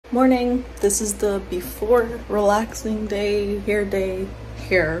Morning. This is the before relaxing day,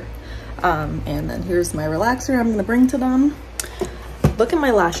 hair. And then here's my relaxer I'm gonna bring to them. Look at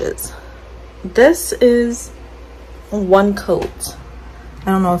my lashes. This is one coat.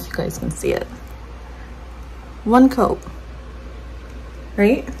 I don't know if you guys can see it. One coat,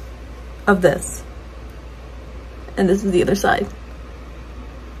 right? Of this. And this is the other side.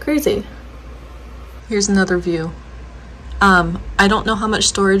 Crazy. Here's another view. I don't know how much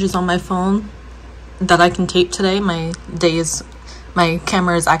storage is on my phone that I can tape today. My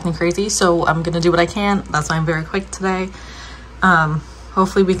camera is acting crazy, so I'm gonna do what I can. That's why I'm very quick today.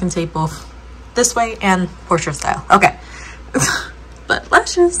 Hopefully we can tape both this way and portrait style. Okay. But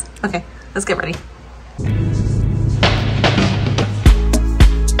lashes. Okay, let's get ready.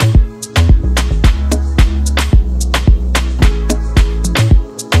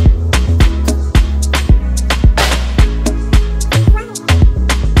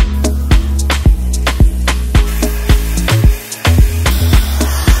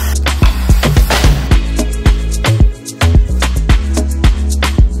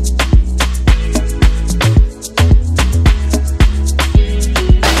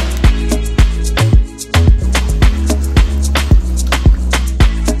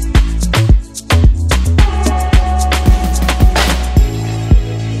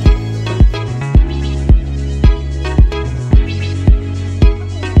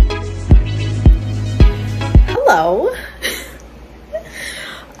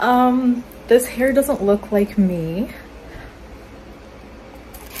 This hair doesn't look like me.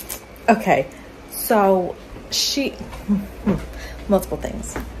 Okay, so multiple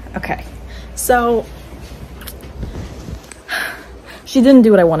things. Okay, so she didn't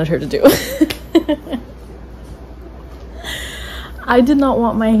do what I wanted her to do. I did not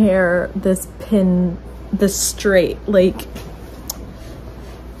want my hair this straight. Like,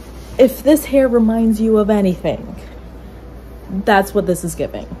 if this hair reminds you of anything, that's what this is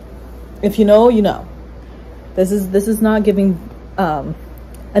giving. If you know, you know. This is not giving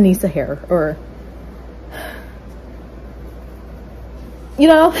Anissa hair, or you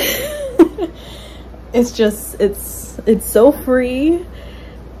know. It's just it's so free.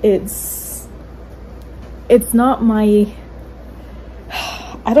 It's not my,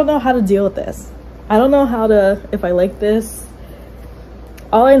 I don't know how to deal with this. I don't know how to, if I like this.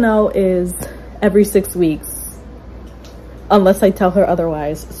 All I know is every 6 weeks, unless I tell her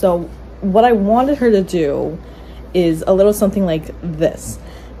otherwise. So what I wanted her to do is a little something like this.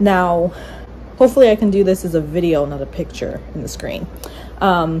 Now, hopefully I can do this as a video, not a picture in the screen.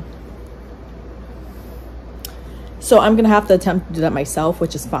 So I'm gonna have to attempt to do that myself,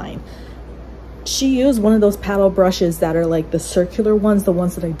 which is fine. She used one of those paddle brushes that are like the circular ones, the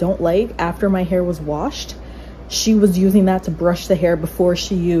ones that I don't like, after my hair was washed. She was using that to brush the hair before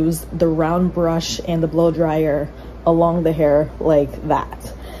she used the round brush and the blow dryer along the hair like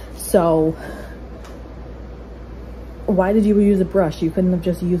that. So why did you use a brush? You couldn't have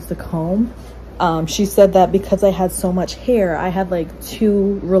just used the comb? She said that because I had so much hair, I had like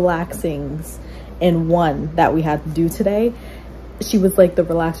 2 relaxings in one that we had to do today. She was like, the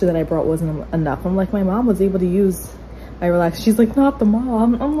relaxer that I brought wasn't enough. I'm like, my mom was able to use my relaxer. She's like, not the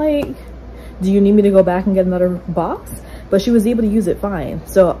mom. I'm like, do you need me to go back and get another box? But she was able to use it fine.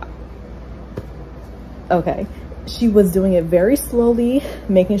 So, okay. She was doing it very slowly,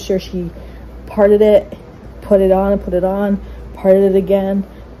 making sure she parted it, put it on and put it on, parted it again,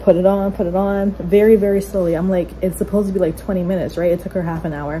 put it on, very, very slowly. I'm like, it's supposed to be like 20 minutes, right? It took her half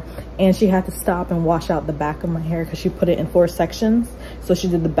an hour. And she had to stop and wash out the back of my hair because she put it in 4 sections. So she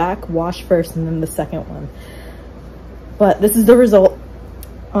did the back wash first and then the second one. But this is the result.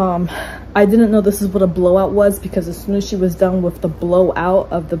 I didn't know this is what a blowout was, because as soon as she was done with the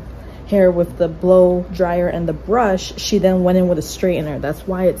blowout of the hair with the blow dryer and the brush, she then went in with a straightener. That's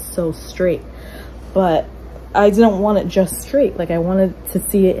why it's so straight. But I didn't want it just straight. Like, I wanted to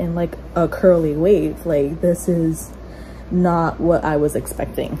see it in like a curly wave. Like, this is not what I was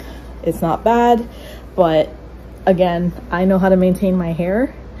expecting. It's not bad, but again, I know how to maintain my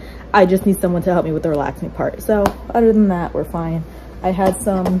hair. I just need someone to help me with the relaxing part. So other than that, we're fine. I had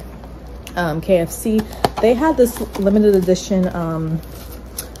some KFC. They had this limited edition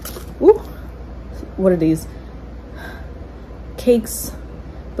what are these cakes,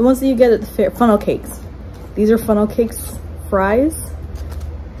 the ones that you get at the fair, funnel cakes. These are funnel cakes fries.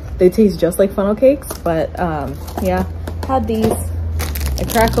 They taste just like funnel cakes, but yeah, had these. I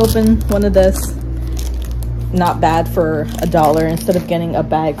crack open one of this. Not bad for $1 instead of getting a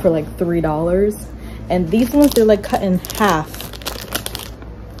bag for like $3. And these ones, they're like cut in half.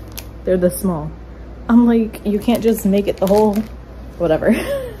 They're this small. I'm like, you can't just make it the whole, whatever.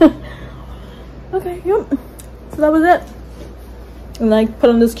 Okay, yep. So that was it. And I put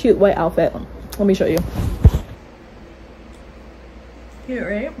on this cute white outfit. Let me show you. Cute,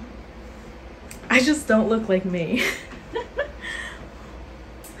 right? I just don't look like me.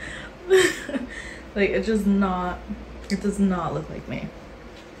 Like, it does not look like me.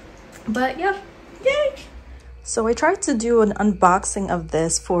 But yeah, yay! So I tried to do an unboxing of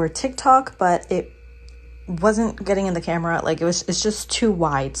this for TikTok, but it wasn't getting in the camera. Like, it's just too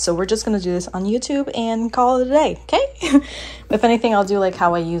wide. So we're just gonna do this on YouTube and call it a day, okay? If anything, I'll do like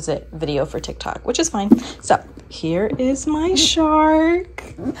how I use it video for TikTok, which is fine. So here is my shark.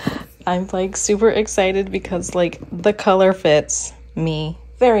 I'm like super excited because like the color fits me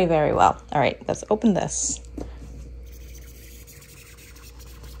very, very well. All right, let's open this.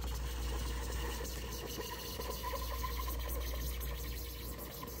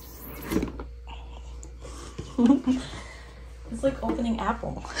 It's like opening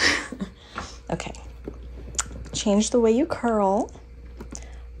apple. Okay. Change the way you curl.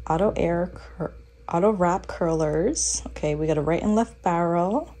 Auto wrap curlers. Okay, we got a right and left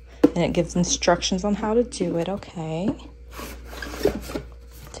barrel, and it gives instructions on how to do it. Okay.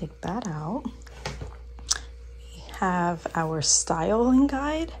 Take that out. We have our styling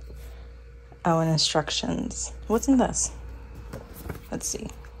guide. Oh, and instructions. What's in this? Let's see.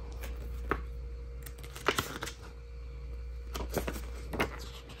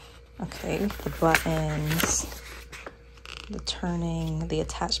 Okay, the buttons, the turning, the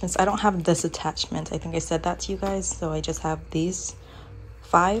attachments. I don't have this attachment. I think I said that to you guys, so I just have these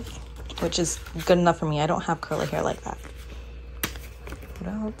 5, which is good enough for me. I don't have curly hair like that.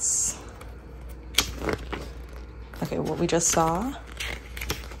 What else? Okay, what we just saw.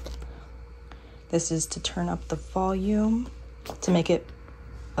 This is to turn up the volume, to make it,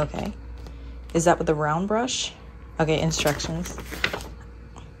 okay. Is that with the round brush? Okay, instructions.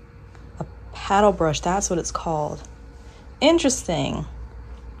 Paddle brush, that's what it's called. Interesting.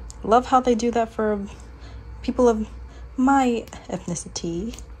 Love how they do that for people of my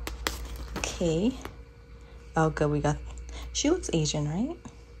ethnicity. Okay. Oh, good, we got, she looks Asian, right?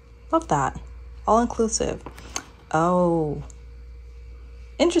 Love that. All inclusive. Oh.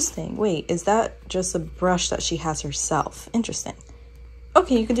 Interesting. Wait, is that just a brush that she has herself? Interesting.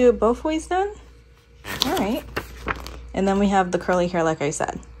 Okay, you can do it both ways then? All right. And then we have the curly hair, like I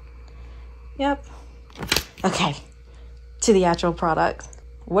said. Yep. Okay, to the actual product.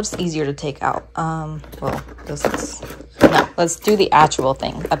 What's easier to take out? Well, this is, no, let's do the actual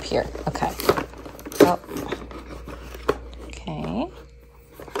thing up here. Okay. Oh. Okay.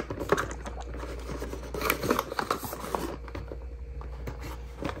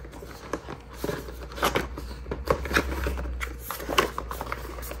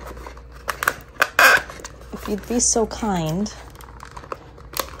 If you'd be so kind.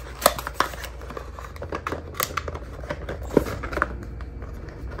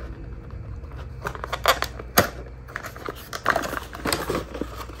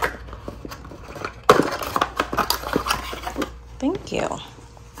 Thank you.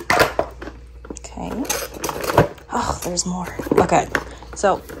 Okay. Oh, there's more. Okay.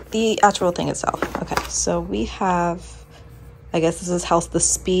 So the actual thing itself. Okay. So we have, I guess this is how the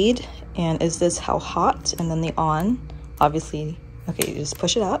speed, and is this how hot, and then the on. Obviously, okay, you just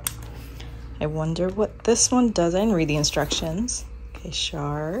push it up. I wonder what this one does. I didn't read the instructions. Okay,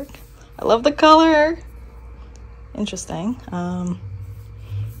 shark. I love the color. Interesting.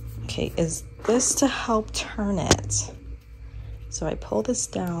 Okay, is this to help turn it? So I pull this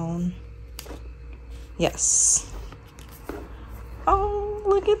down. Yes. Oh,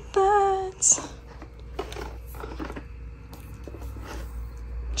 look at that.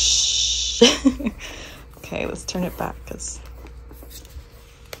 Shh. Okay, let's turn it back, because,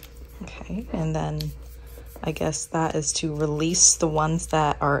 okay, and then I guess that is to release the ones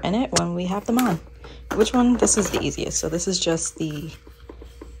that are in it when we have them on. Which one? This is the easiest. So this is just the,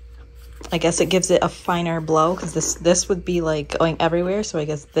 I guess it gives it a finer blow, because this would be like going everywhere. So I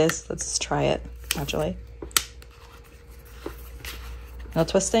guess this, let's try it actually. No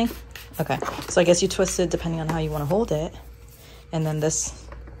twisting? Okay, so I guess you twist it depending on how you want to hold it. And then this,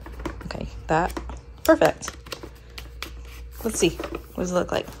 okay, that, perfect. Let's see, what does it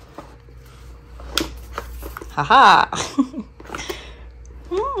look like? Haha.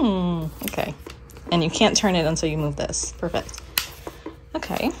 Okay, and you can't turn it until you move this. Perfect.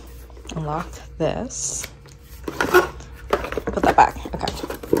 Okay, unlock this. Put that back. Okay.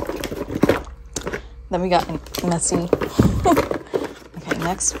 Then we got messy. Okay,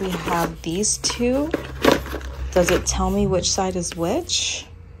 next we have these two. Does it tell me which side is which?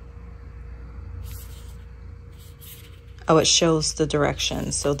 Oh, it shows the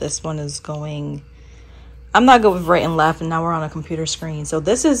direction. So this one is going I'm not good with right and left, and now we're on a computer screen. So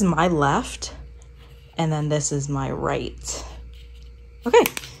this is my left, and then this is my right. Okay,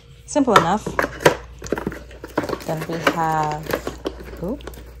 simple enough. Then we have, ooh.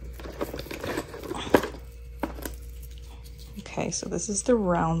 Okay, so this is the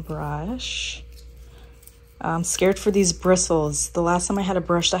round brush. I'm scared for these bristles. The last time I had a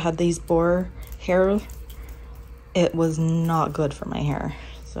brush that had these boar hair, it was not good for my hair.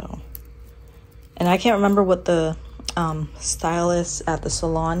 So, and I can't remember what the stylist at the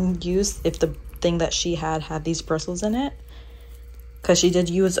salon used, if the thing that she had these bristles in it, because she did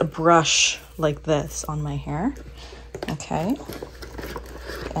use a brush like this on my hair. Okay,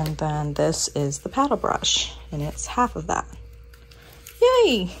 and then this is the paddle brush, and it's half of that.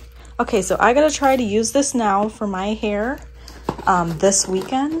 Yay! Okay, so I gotta try to use this now for my hair this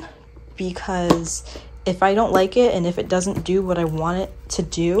weekend, because if I don't like it and if it doesn't do what I want it to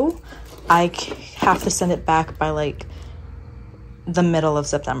do, I have to send it back by like the middle of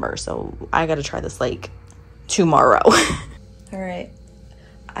September. So I gotta try this like tomorrow. All right,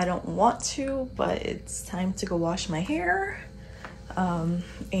 I don't want to, but it's time to go wash my hair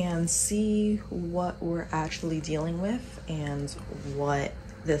and see what we're actually dealing with and what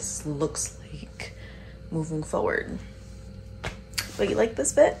this looks like moving forward. But you like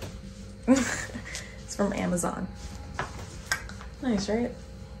this bit? It's from Amazon. Nice, right?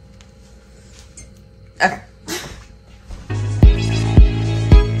 Okay.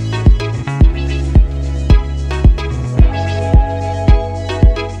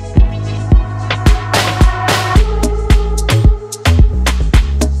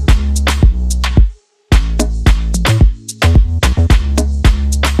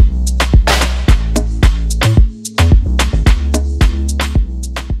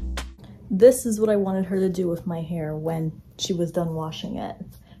 This is what I wanted her to do with my hair when she was done washing it.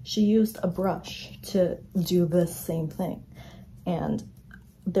 She used a brush to do this same thing. And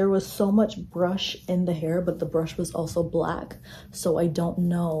there was so much brush in the hair, but the brush was also black. So I don't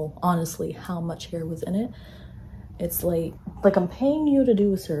know, honestly, how much hair was in it. It's like I'm paying you to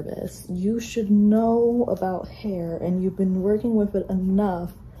do a service. You should know about hair, and you've been working with it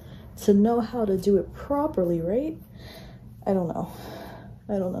enough to know how to do it properly, right? I don't know.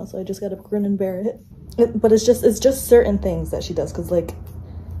 So I just gotta grin and bear it. But it's just certain things that she does, because like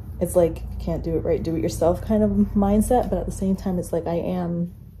it's like, you can't do it right, do it yourself kind of mindset, but at the same time it's like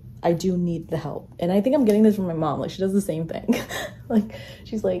I do need the help. And I think I'm getting this from my mom. Like, she does the same thing. Like,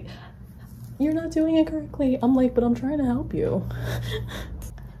 she's like, you're not doing it correctly. I'm like, but I'm trying to help you.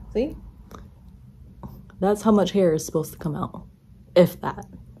 See, that's how much hair is supposed to come out, if that.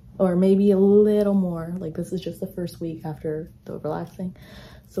 Or maybe a little more. Like, this is just the first week after the relaxing.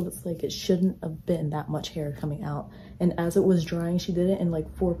 So it's like, it shouldn't have been that much hair coming out. And as it was drying, she did it in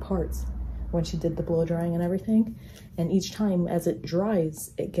like 4 parts when she did the blow drying and everything. And each time as it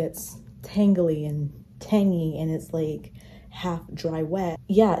dries, it gets tangly and tangy, and it's like half dry wet.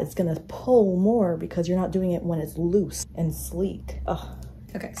 Yeah, it's gonna pull more because you're not doing it when it's loose and sleek. Oh.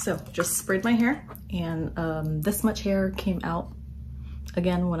 Okay, so just sprayed my hair, and this much hair came out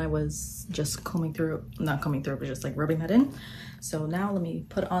again when I was just combing through, not combing through, but just like rubbing that in. So now let me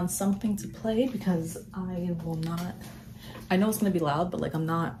put on something to play, because I will not, I know it's gonna be loud, but like I'm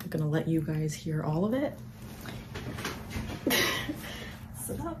not gonna let you guys hear all of it.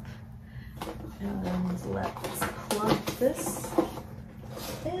 Sit up, and let's plug this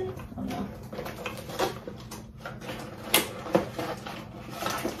in. Oh no.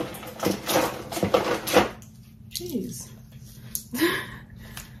 Jeez.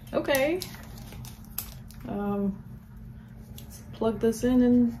 Okay, let's plug this in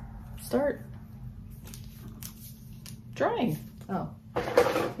and start drying. Oh,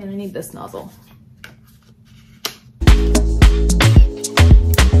 and I need this nozzle.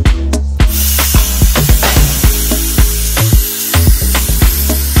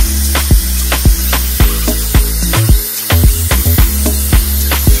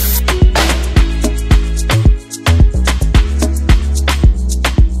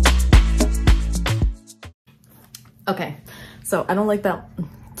 Okay, so I don't like that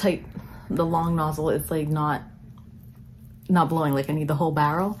tight, the long nozzle. It's like not blowing. Like, I need the whole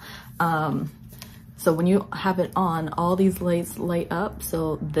barrel. So when you have it on, all these lights light up.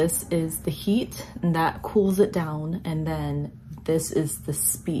 So this is the heat, and that cools it down, and then this is the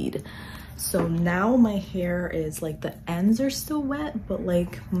speed. So now my hair is like, the ends are still wet, but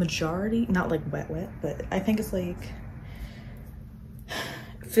like majority, not like wet, but I think it's like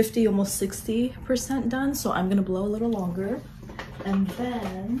 50, almost 60% done. So I'm gonna blow a little longer, and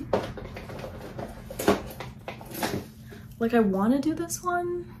then like, I want to do this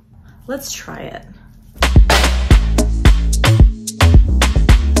one. Let's try it.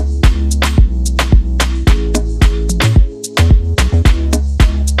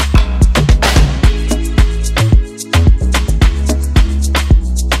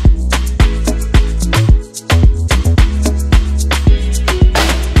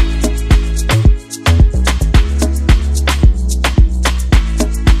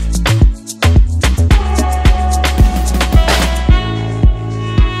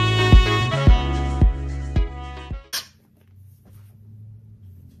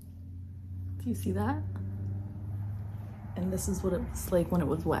 Do you see that? And this is what it was like when it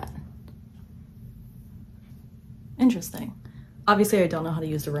was wet. Interesting. Obviously I don't know how to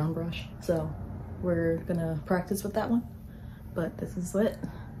use the round brush, so we're gonna practice with that one. But this is it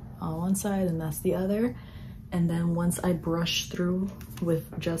on one side and that's the other. And then once I brush through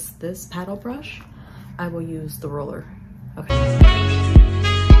with just this paddle brush, I will use the roller. Okay.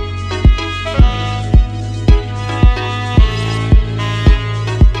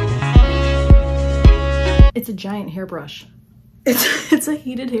 It's a giant hairbrush. It's a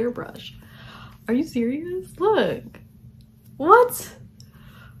heated hairbrush. Are you serious? Look. What?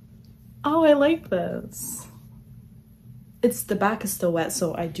 Oh, I like this. It's the back is still wet,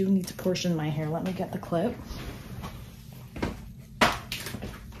 so I do need to portion my hair. Let me get the clip.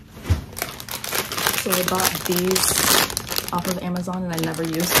 So I bought these off of Amazon and I never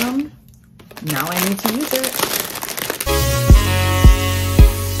used them. Now I need to use it.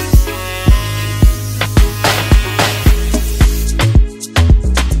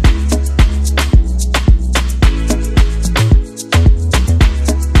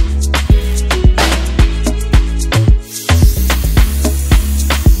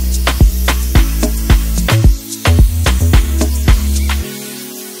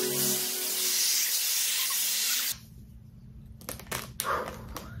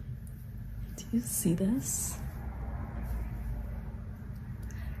 You see this?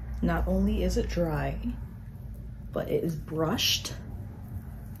 Not only is it dry, but it is brushed.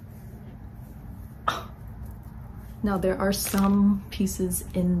 Now there are some pieces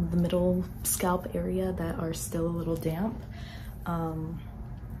in the middle scalp area that are still a little damp.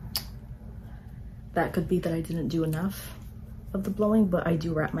 That could be that I didn't do enough of the blowing, but I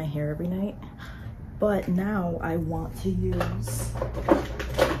do wrap my hair every night. But now I want to use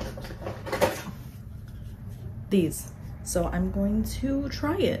these. So I'm going to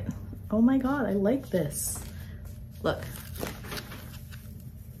try it. Oh my God, I like this. Look.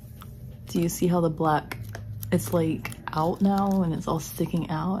 Do you see how the black, it's like out now and it's all sticking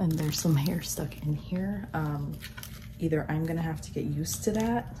out and there's some hair stuck in here. Either I'm gonna have to get used to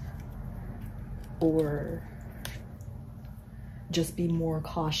that or just be more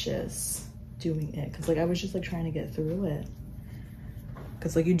cautious doing it. Cause like I was just like trying to get through it.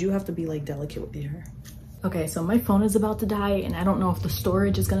 Cause like you do have to be like delicate with your hair. Okay, so my phone is about to die and I don't know if the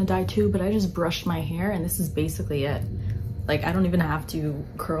storage is gonna die too, but I just brushed my hair and this is basically it. Like I don't even have to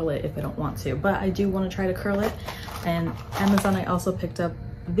curl it if I don't want to, but I do want to try to curl it. And Amazon, I also picked up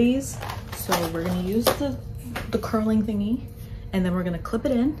these. So we're gonna use the curling thingy and then we're gonna clip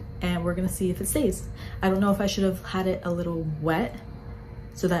it in and we're gonna see if it stays. I don't know if I should have had it a little wet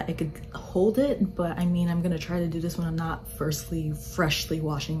so that it could hold it, but I mean, I'm gonna try to do this when I'm not freshly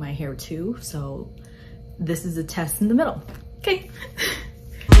washing my hair too. So this is a test in the middle. Okay.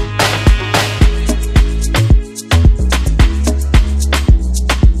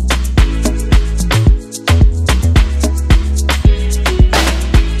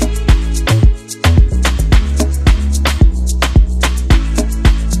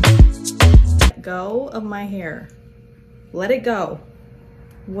 Let go of my hair. Let it go.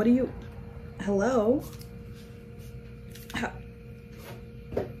 What do you, hello?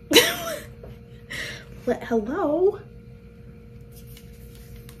 Hello?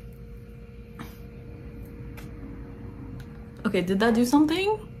 Okay, did that do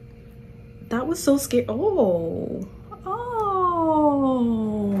something? That was so scary. Oh,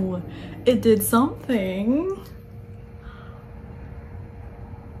 it did something.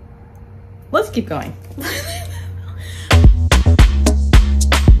 Let's keep going.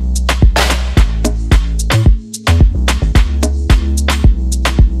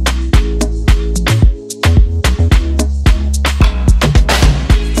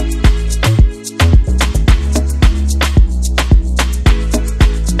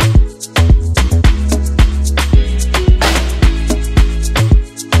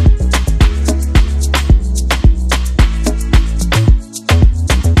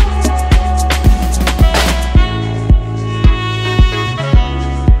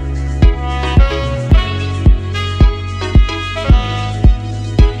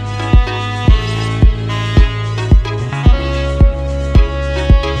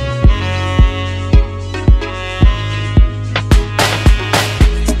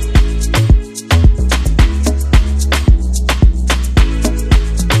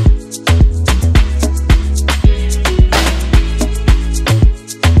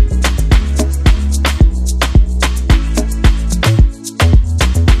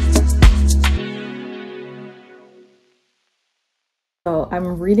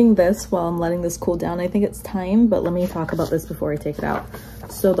 I'm reading this while I'm letting this cool down. I think it's time, but let me talk about this before I take it out.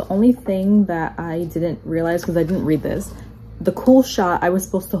 So the only thing that I didn't realize, because I didn't read this, the cool shot, I was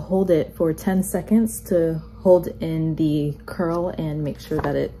supposed to hold it for 10 seconds to hold in the curl and make sure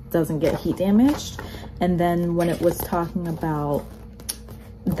that it doesn't get heat damaged. And then when it was talking about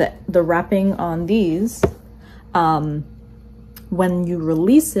the wrapping on these, when you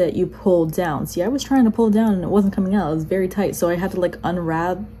release it, you pull down. See, I was trying to pull down and it wasn't coming out. It was very tight. So I had to like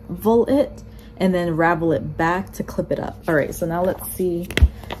unravel it and then ravel it back to clip it up. All right, so now let's see.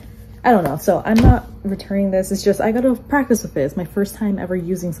 I don't know. So I'm not returning this. It's just, I got to practice with it. It's my first time ever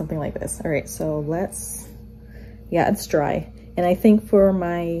using something like this. All right, so let's, yeah, it's dry. And I think for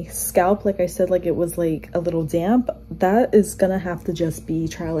my scalp, like I said, like it was like a little damp. That is gonna have to just be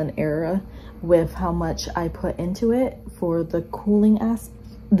trial and error with how much I put into it for the cooling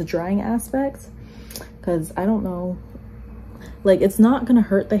the drying aspects. Cause I don't know, like it's not gonna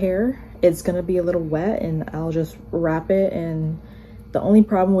hurt the hair. It's gonna be a little wet and I'll just wrap it, and the only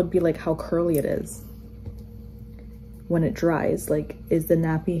problem would be like how curly it is when it dries. Like, is the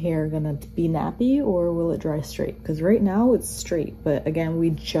nappy hair gonna be nappy or will it dry straight? Because right now it's straight, but again, we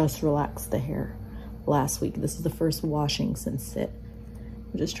just relaxed the hair last week. This is the first washing since it.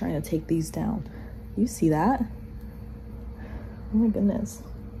 I'm just trying to take these down. You see that? Oh my goodness.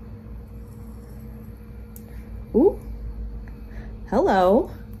 Ooh,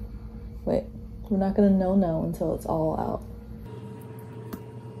 hello. Wait, we're not gonna know until it's all out.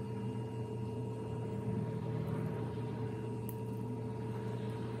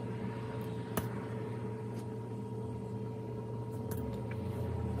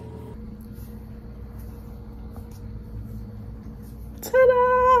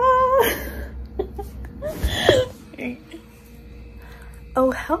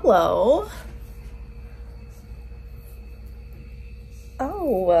 Oh, hello.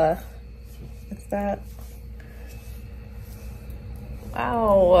 Oh, it's that.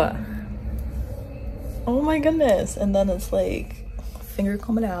 Wow. Oh my goodness. And then it's like finger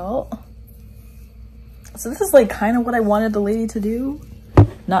coming out. So this is like kind of what I wanted the lady to do,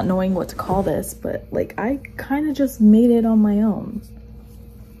 not knowing what to call this, but like I kind of just made it on my own.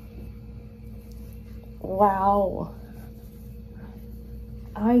 Wow.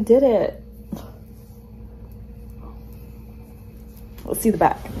 I did it. Let's see the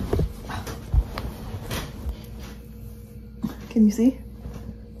back. Can you see?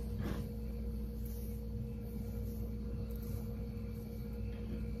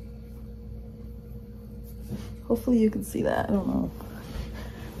 Hopefully you can see that. I don't know.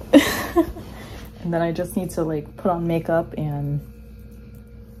 And then I just need to like put on makeup and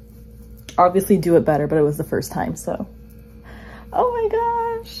obviously do it better, but it was the first time, so. Oh my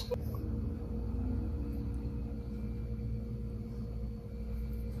gosh.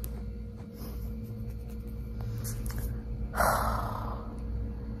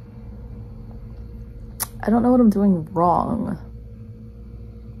 I don't know what I'm doing wrong.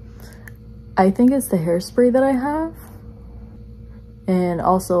 I think it's the hairspray that I have, and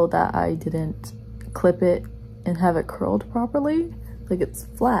also that I didn't clip it and have it curled properly. Like it's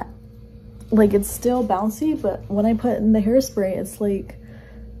flat. Like it's still bouncy, but when I put in the hairspray, it's like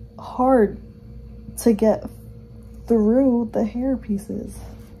hard to get through the hair pieces.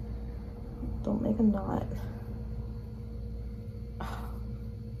 Don't make a knot.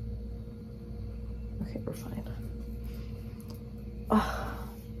 Okay, we're fine.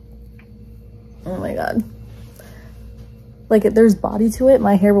 Oh my god. Like if there's body to it,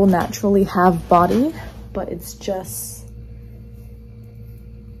 my hair will naturally have body, but it's just,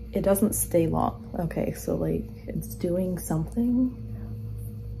 it doesn't stay long. Okay, so like it's doing something,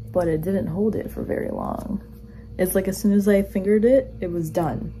 but it didn't hold it for very long. It's like as soon as I fingered it, it was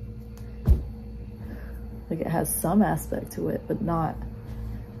done. Like it has some aspect to it, but not.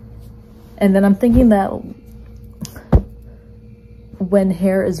 And then I'm thinking that when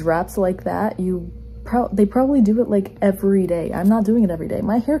hair is wrapped like that, they probably do it like every day. I'm not doing it every day.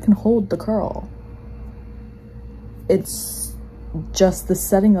 My hair can hold the curl. It's just the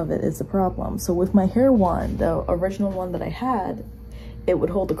setting of it is the problem. So with my hair wand, the original one that I had, it would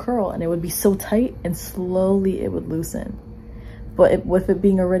hold the curl and it would be so tight and slowly it would loosen. But with it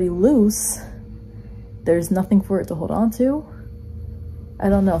being already loose, there's nothing for it to hold on to. I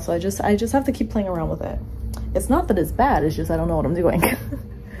don't know, so I just have to keep playing around with it. It's not that it's bad, it's just I don't know what I'm doing.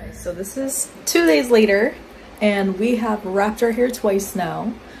 So this is 2 days later and we have wrapped our hair twice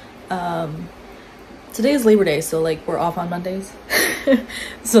now. Today is Labor Day, so like we're off on Mondays.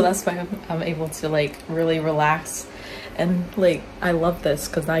 So that's why I'm able to like really relax. And like I love this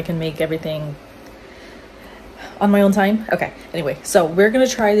because I can make everything on my own time. Okay, anyway, so we're gonna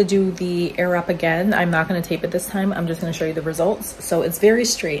try to do the Airwap again. I'm not gonna tape it this time. I'm just gonna show you the results. So it's very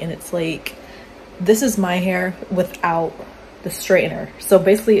straight, and it's like, this is my hair without the straightener. So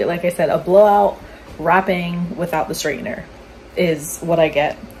basically, like I said, a blowout wrapping without the straightener is what I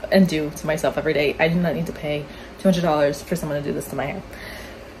get and do to myself every day. I do not need to pay $200 for someone to do this to my hair.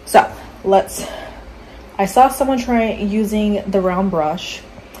 So I saw someone try using the round brush,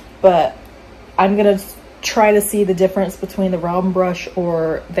 but I'm gonna try to see the difference between the round brush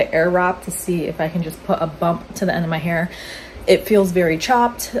or the Airwap to see if I can just put a bump to the end of my hair. It feels very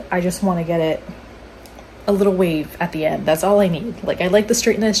chopped. I just want to get it a little wave at the end. That's all I need. Like, I like the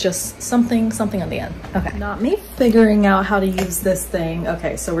straightness, just something on the end. Okay, not me figuring out how to use this thing.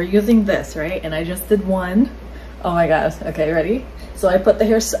 Okay, so we're using this, right? And I just did one. Oh my gosh. Okay, ready? So I put the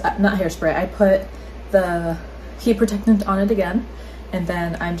not hairspray, I put the heat protectant on it again, and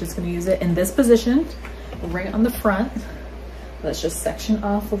then I'm just going to use it in this position right on the front. Let's just section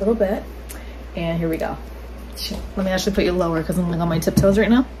off a little bit, and here we go. Let me actually put you lower because I'm like on my tiptoes right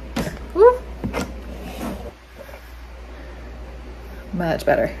now. Woo. Much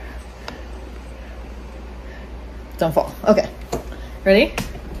better. Don't fall. Okay, ready?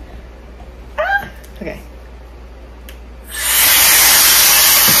 Ah! Okay.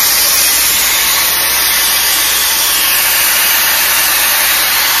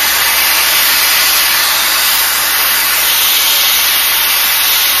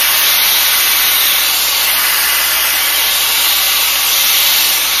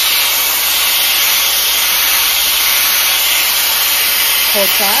 Hold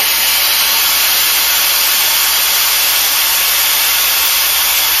that.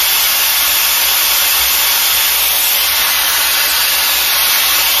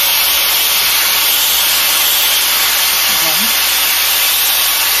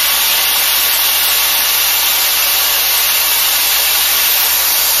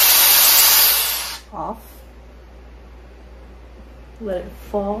 Off. Let it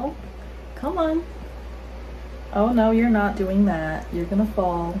fall. Come on. Oh no, you're not doing that. You're gonna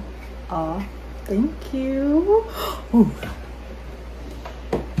fall. Aw, thank you. Ooh.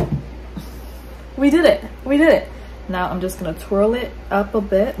 We did it. We did it. Now I'm just gonna twirl it up a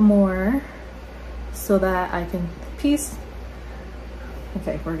bit more so that I can piece.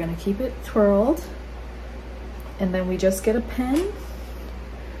 Okay, we're gonna keep it twirled, and then we just get a pen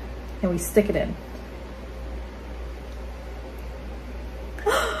and we stick it in.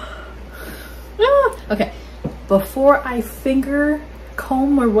 Okay. Before I finger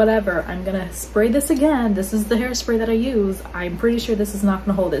comb or whatever, I'm gonna spray this again. This is the hairspray that I use. I'm pretty sure this is not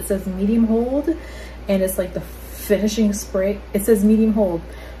gonna hold. It says medium hold, and it's like the finishing spray. It says medium hold,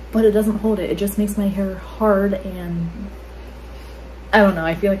 but it doesn't hold it. It just makes my hair hard, and I don't know.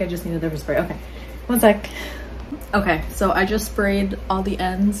 I feel like I just need a different spray. Okay, one sec. Okay, so I just sprayed all the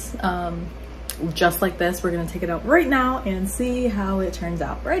ends just like this. We're gonna take it out right now and see how it turns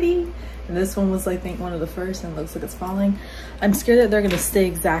out. Ready? And this one was, I think, one of the first, and it looks like it's falling. I'm scared that they're gonna stay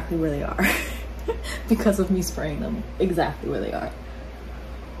exactly where they are because of me spraying them exactly where they are.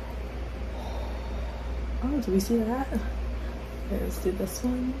 Oh, do we see that? Okay, let's do this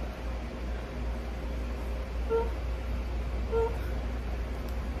one.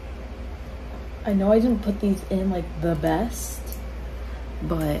 I know I didn't put these in like the best,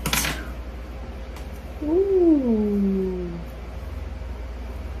 but ooh.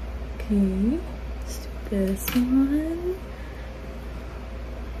 Okay, let's do this one.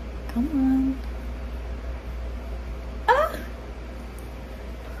 Come on. Ah!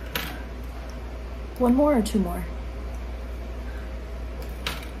 One more or two more?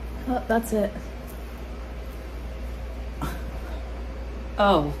 Oh, that's it.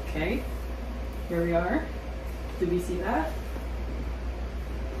 Oh, okay. Here we are. Did we see that?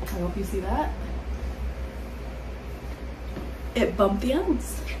 I hope you see that. It bumped the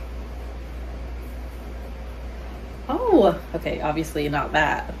ends. Oh, okay, obviously not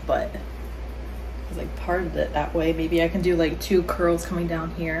that, but it's like parted it that way. Maybe I can do like 2 curls coming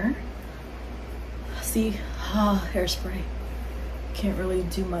down here. See, hairspray. Can't really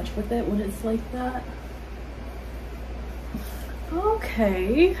do much with it when it's like that.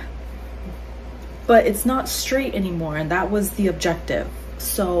 Okay. But it's not straight anymore, and that was the objective.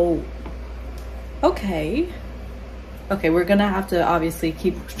 So, okay. Okay, we're gonna have to obviously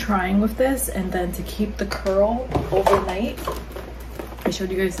keep trying with this, and then to keep the curl overnight, I showed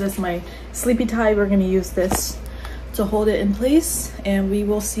you guys this, my sleepy tie. We're gonna use this to hold it in place, and we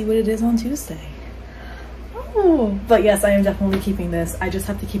will see what it is on Tuesday. Oh, but yes, I am definitely keeping this. I just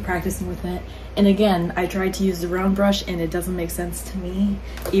have to keep practicing with it. And again, I tried to use the round brush and it doesn't make sense to me,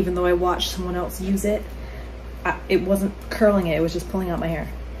 even though I watched someone else use it. it wasn't curling it, it was just pulling out my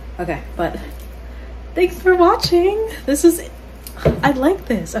hair. Okay, but thanks for watching. This is, I like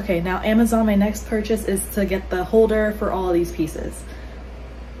this. Okay, now Amazon, my next purchase is to get the holder for all of these pieces.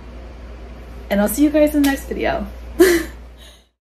 And I'll see you guys in the next video.